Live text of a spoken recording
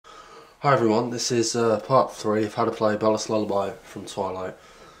Hi everyone, this is part 3 of how to play Lullaby from Twilight.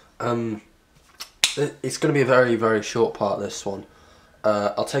 It's going to be a very short part, this one.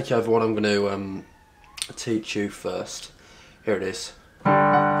 I'll take you over what I'm going to teach you first. Here it is.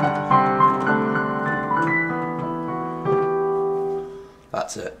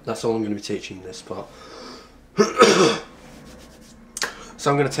 That's it. That's all I'm going to be teaching in this part. So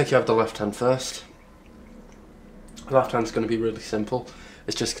I'm going to take you over the left hand first. The left hand's going to be really simple.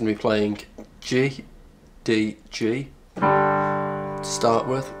 It's just going to be playing G, D, G to start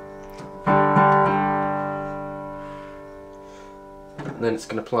with. And then it's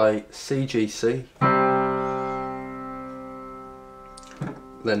going to play C, G, C.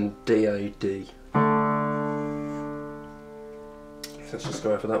 Then D, A, D. Let's just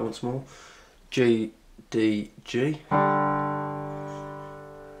go over that once more. G, D, G.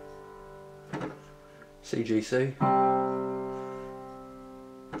 C, G, C.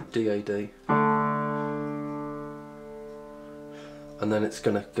 D, A, D. And then it's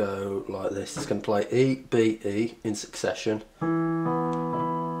going to go like this. It's going to play E, B, E in succession.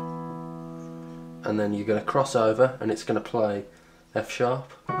 And then you're going to cross over and it's going to play F sharp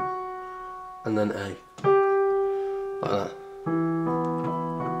and then A. Like that.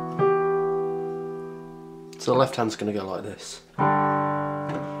 So the left hand's going to go like this.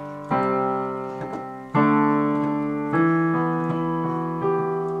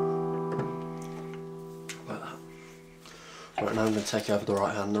 Right, now I'm going to take over the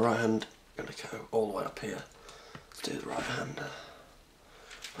right hand. The right hand, I'm going to go all the way up here. Let's do the right hand.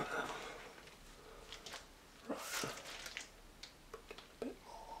 Right now. Right. A bit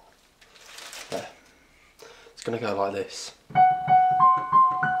more. There. It's going to go like this.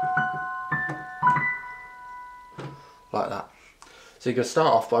 Like that. So you're going to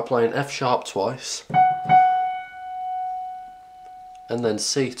start off by playing F sharp twice. And then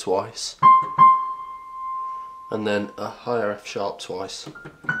C twice. And then a higher F sharp twice,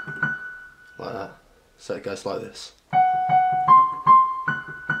 like that. So it goes like this.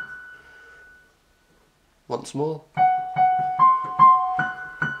 Once more.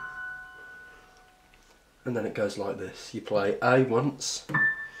 And then it goes like this. You play A once,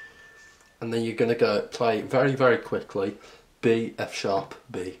 and then you're going to go play very quickly B, F sharp,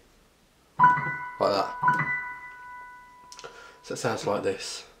 B. Like that. So it sounds like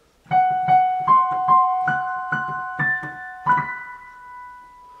this.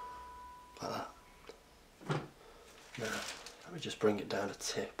 Now, let me just bring it down a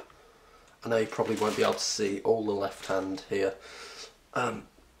tip. I know you probably won't be able to see all the left hand here. So I'm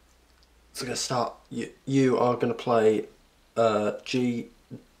going to start, you are going to play G,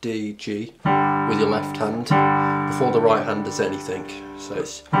 D, G with your left hand before the right hand does anything. So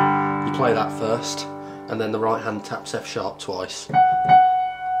it's, you play that first and then the right hand taps F sharp twice.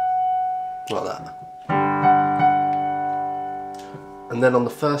 Like that. And then on the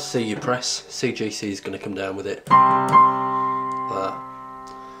first C you press, C, G, C is going to come down with it. Like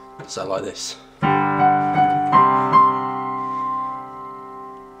that. So like this.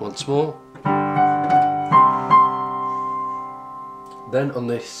 Once more. Then on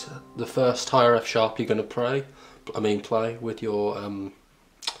this, the first higher F sharp you're going to play with your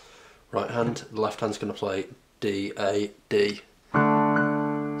right hand. The left hand's going to play D, A, D. So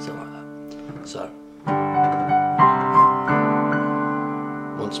like that. So.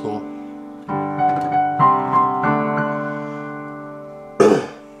 Once more.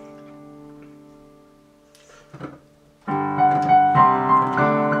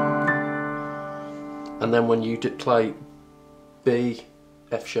 And then when you play B,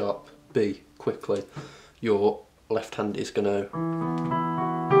 F sharp, B quickly, your left hand is going to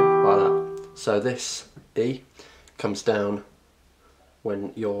like that. So this E comes down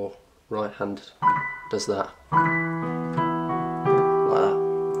when your right hand does that. Like that.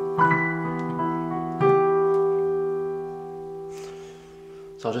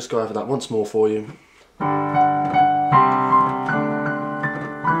 So I'll just go over that once more for you.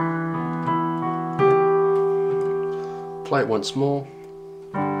 Play it once more.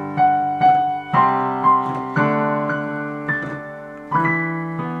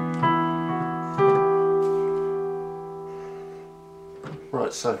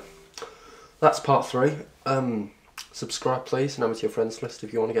 Right, so that's part 3. Subscribe please and add me to your friends list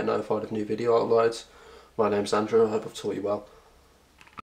if you want to get notified of new video uploads. My name's Andrew, I hope I've taught you well.